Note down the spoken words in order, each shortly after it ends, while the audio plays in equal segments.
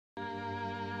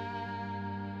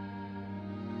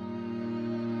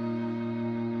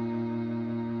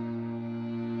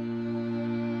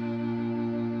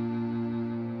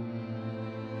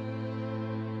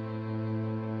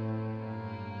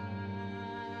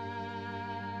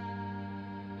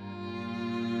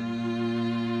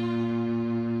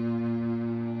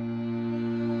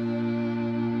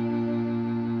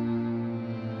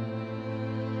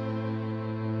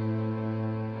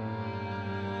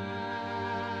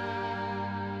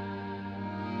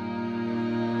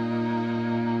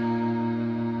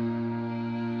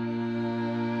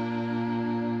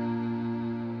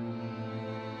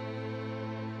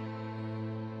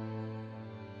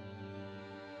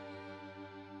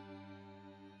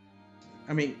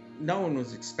I mean, no one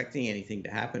was expecting anything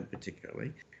to happen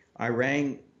particularly. I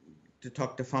rang to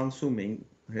talk to Fang Suming,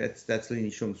 that's Lin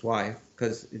Yihsiung's wife,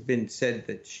 because it'd been said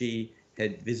that she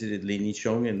had visited Lin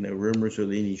Yihsiung, and the rumors of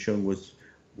Lin Yihsiung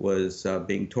was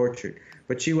being tortured.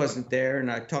 But she wasn't there,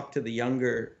 and I talked to the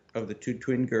younger of the two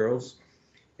twin girls,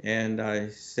 and I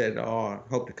said, "Oh, I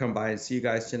hope to come by and see you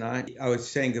guys tonight." I was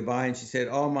saying goodbye, and she said,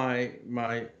 "Oh,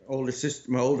 my older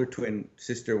sister, my older twin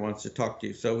sister wants to talk to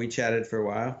you." So we chatted for a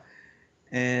while,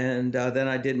 and then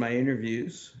I did my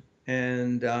interviews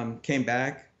and came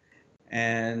back,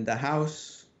 and the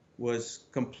house was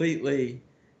completely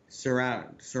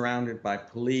surrounded by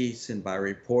police and by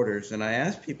reporters. And I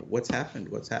asked people, "What's happened?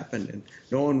 What's happened?" And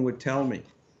no one would tell me.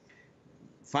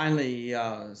 Finally,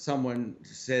 someone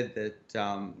said that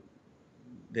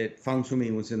Fang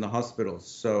Suming was in the hospital.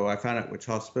 So I found out which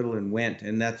hospital and went,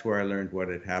 and that's where I learned what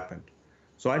had happened.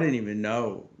 So I didn't even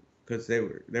know, because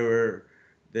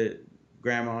the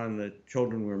grandma and the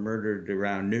children were murdered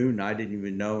around noon. I didn't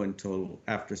even know until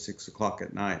after 6 o'clock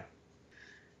at night.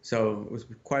 So it was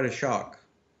quite a shock.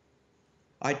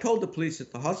 I told the police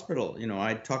at the hospital,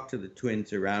 I'd talk to the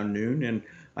twins around noon, and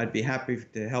I'd be happy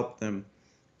to help them,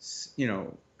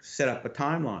 set up a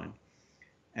timeline.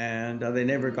 And they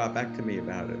never got back to me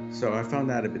about it. So I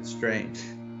found that a bit strange.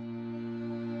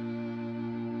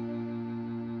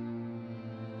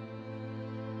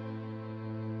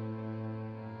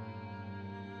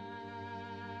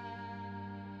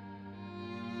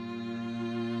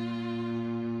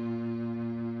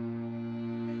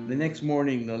 The next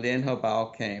morning, the Lian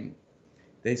Bao came.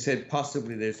 They said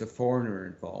possibly there's a foreigner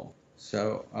involved.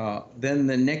 So then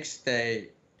the next day,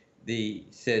 they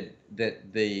said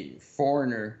that the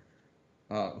foreigner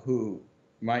who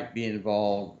might be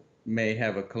involved may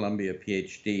have a Columbia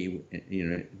PhD,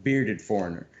 bearded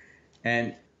foreigner,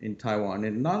 and in Taiwan.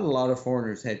 And not a lot of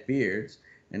foreigners had beards,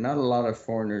 and not a lot of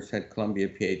foreigners had Columbia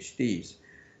PhDs.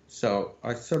 So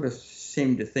I sort of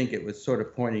seemed to think it was sort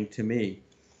of pointing to me.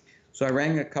 So I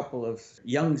rang a couple of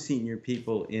young senior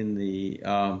people in the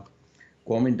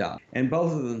Kuomintang, and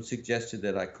both of them suggested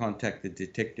that I contact the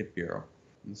Detective Bureau.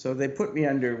 And so they put me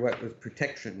under what was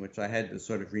protection, which I had to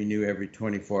sort of renew every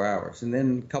 24 hours. And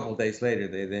then a couple of days later,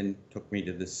 they then took me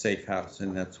to this safe house,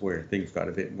 and that's where things got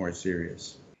a bit more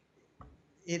serious.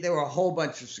 There were a whole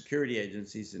bunch of security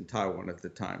agencies in Taiwan at the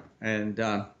time. And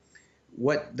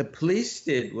what the police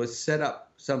did was set up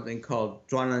something called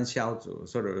专案小组,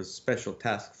 sort of a special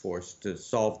task force to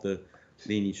solve the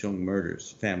Lin Yihsiung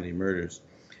murders, family murders.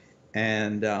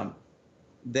 And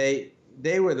they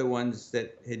were the ones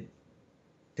that had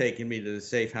taken me to the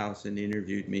safe house and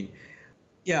interviewed me.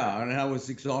 Yeah, and I was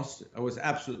exhausted. I was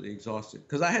absolutely exhausted,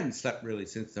 because I hadn't slept really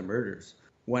since the murders.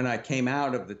 When I came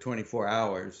out of the 24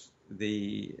 hours,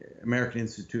 the American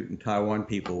Institute in Taiwan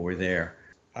people were there.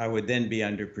 I would then be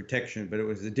under protection, but it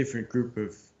was a different group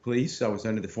of police. I was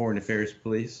under the Foreign Affairs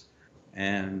Police,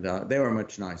 and they were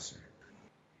much nicer.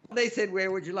 They said,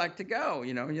 "Where would you like to go?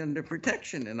 You're under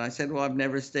protection." And I said, "Well, I've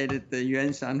never stayed at the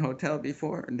Yuanshan Hotel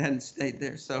before and hadn't stayed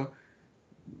there." So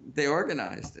they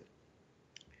organized it.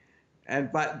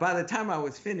 And by the time I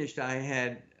was finished, I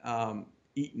had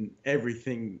eaten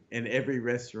everything in every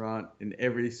restaurant, in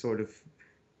every sort of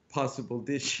possible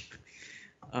dish.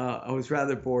 I was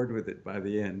rather bored with it by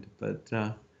the end, but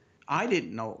I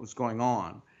didn't know what was going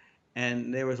on.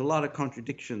 And there was a lot of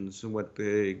contradictions in what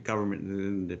the government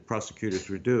and the prosecutors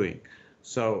were doing.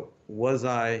 So was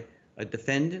I a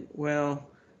defendant? Well,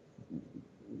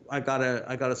 I got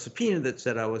a subpoena that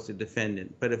said I was a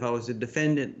defendant. But if I was a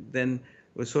defendant, then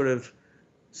it was sort of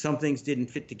some things didn't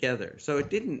fit together. So it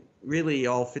didn't really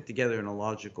all fit together in a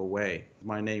logical way.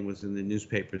 My name was in the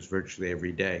newspapers virtually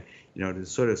every day, to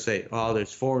sort of say, "Oh,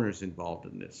 there's foreigners involved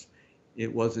in this."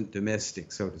 It wasn't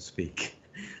domestic, so to speak.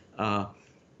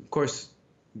 Of course,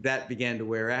 that began to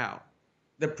wear out.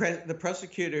 The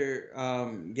prosecutor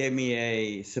gave me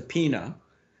a subpoena,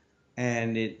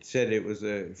 and it said it was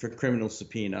for criminal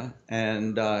subpoena,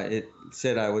 and it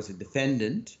said I was a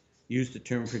defendant, used the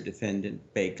term for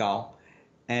defendant, 被告.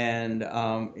 And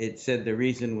it said the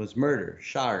reason was murder,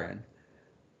 杀人.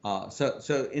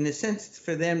 So in a sense,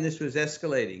 for them, this was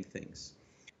escalating things.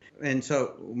 And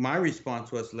so my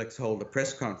response was, let's hold a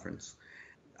press conference.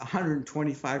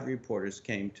 125 reporters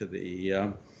came to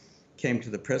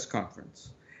the press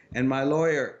conference. And my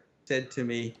lawyer said to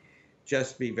me,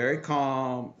 just be very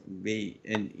calm,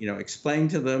 explain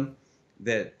to them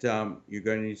that you're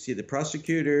going to see the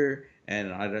prosecutor,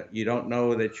 and you don't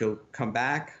know that you'll come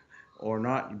back or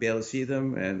not, you'll be able to see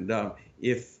them. And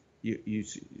if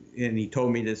and he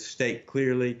told me to state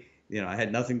clearly, I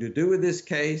had nothing to do with this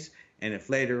case. And if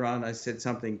later on I said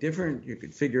something different, you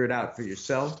could figure it out for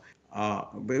yourself.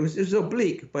 But it was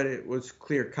oblique, but it was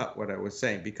clear cut what I was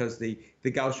saying because the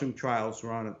Kaohsiung trials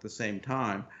were on at the same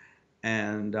time,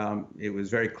 and it was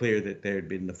very clear that there had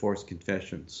been the forced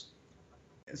confessions.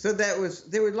 So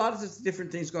there were lots of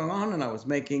different things going on, and I was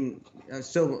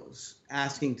still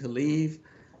asking to leave.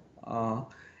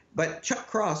 But Chuck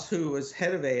Cross, who was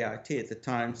head of AIT at the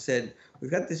time, said,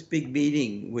 "We've got this big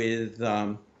meeting with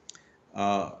it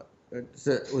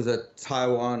was a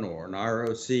Taiwan or an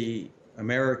ROC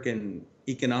American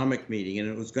economic meeting, and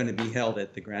it was going to be held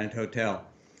at the Grand Hotel."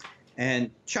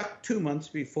 And Chuck, 2 months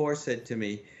before, said to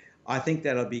me, "I think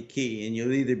that'll be key, and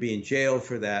you'll either be in jail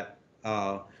for that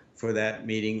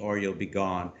meeting or you'll be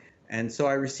gone." And so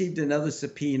I received another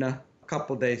subpoena a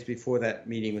couple days before that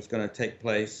meeting was going to take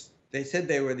place. They said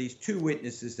there were these two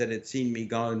witnesses that had seen me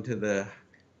go into the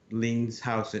Lin's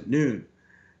house at noon.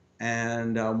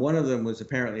 And one of them was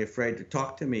apparently afraid to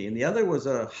talk to me. And the other was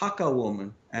a Hakka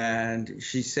woman. And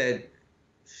she said,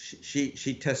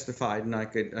 she testified, and I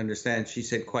could understand, she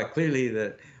said quite clearly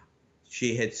that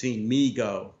she had seen me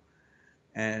go.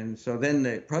 And so then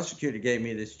the prosecutor gave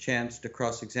me this chance to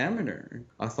cross-examine her.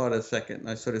 I thought a second, and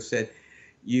I sort of said,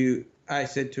 I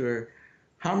said to her,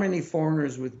 "How many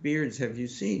foreigners with beards have you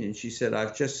seen?" And she said,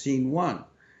 "I've just seen one."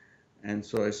 And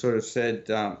so I sort of said,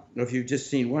 "If you've just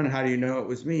seen one, how do you know it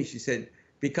was me?" She said,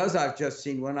 "Because I've just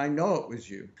seen one, I know it was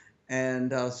you."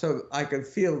 And so I could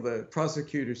feel the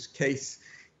prosecutor's case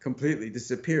completely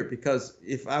disappear, because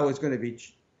if I was going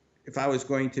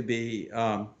to be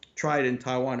tried in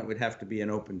Taiwan, it would have to be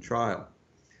an open trial.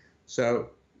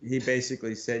 So he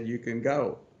basically said, "You can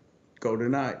go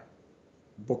tonight,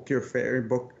 book your fare,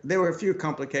 book." There were a few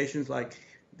complications, like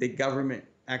the government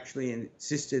actually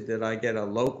insisted that I get a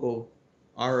local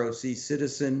ROC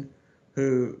citizen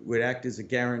who would act as a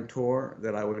guarantor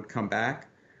that I would come back.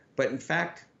 But in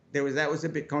fact, that was a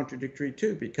bit contradictory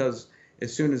too, because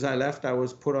as soon as I left, I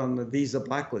was put on the visa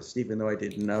blacklist, even though I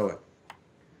didn't know it.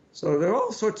 So there are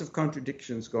all sorts of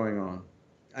contradictions going on.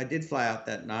 I did fly out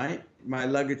that night. My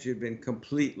luggage had been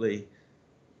completely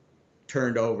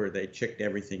turned over. They checked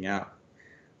everything out.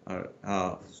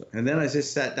 And then I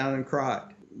just sat down and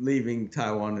cried, leaving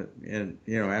Taiwan, and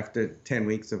after 10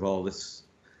 weeks of all this.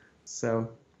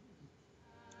 So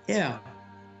yeah,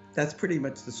 that's pretty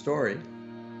much the story.